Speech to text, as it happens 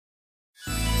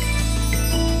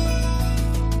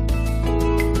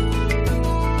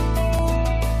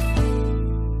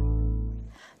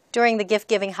During the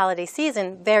gift-giving holiday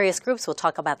season, various groups will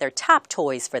talk about their top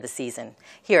toys for the season.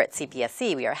 Here at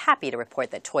CPSC, we are happy to report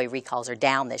that toy recalls are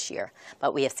down this year,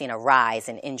 but we have seen a rise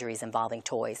in injuries involving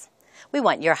toys. We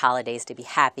want your holidays to be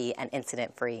happy and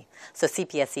incident-free, so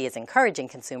CPSC is encouraging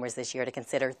consumers this year to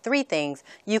consider 3 things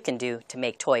you can do to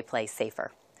make toy play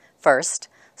safer. First,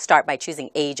 start by choosing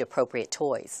age-appropriate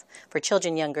toys. For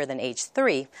children younger than age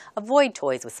 3, avoid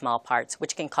toys with small parts,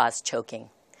 which can cause choking.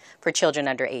 For children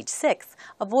under age 6,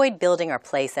 avoid building or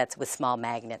play sets with small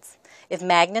magnets. If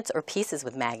magnets or pieces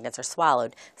with magnets are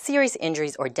swallowed, serious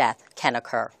injuries or death can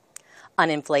occur.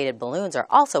 Uninflated balloons are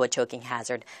also a choking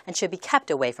hazard and should be kept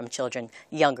away from children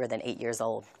younger than 8 years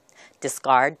old.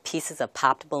 Discard pieces of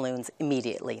popped balloons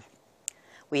immediately.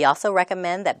 We also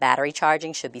recommend that battery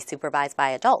charging should be supervised by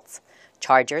adults.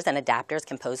 Chargers and adapters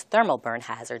can pose thermal burn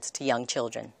hazards to young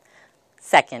children.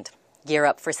 Second, gear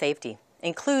up for safety.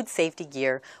 Include safety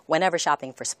gear whenever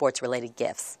shopping for sports-related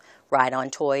gifts. Ride-on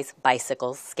toys,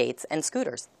 bicycles, skates, and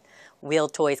scooters.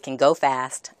 Wheeled toys can go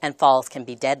fast, and falls can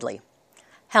be deadly.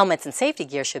 Helmets and safety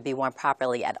gear should be worn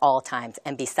properly at all times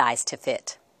and be sized to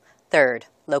fit. Third,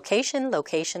 location,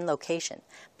 location, location.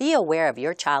 Be aware of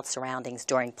your child's surroundings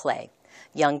during play.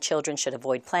 Young children should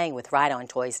avoid playing with ride-on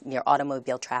toys near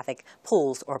automobile traffic,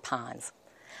 pools, or ponds.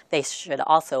 They should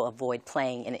also avoid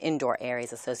playing in indoor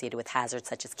areas associated with hazards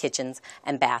such as kitchens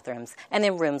and bathrooms and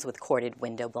in rooms with corded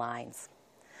window blinds.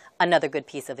 Another good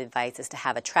piece of advice is to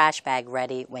have a trash bag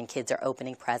ready when kids are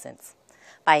opening presents.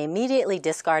 By immediately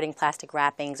discarding plastic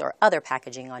wrappings or other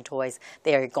packaging on toys,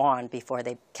 they are gone before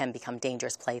they can become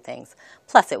dangerous playthings.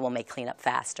 Plus, it will make cleanup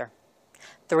faster.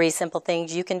 3 simple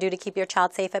things you can do to keep your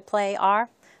child safe at play are: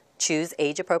 choose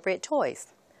age-appropriate toys,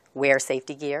 wear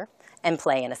safety gear, and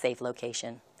play in a safe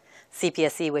location.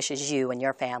 CPSC wishes you and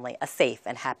your family a safe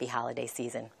and happy holiday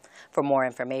season. For more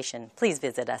information, please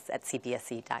visit us at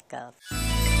cpsc.gov.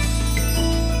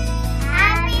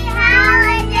 Happy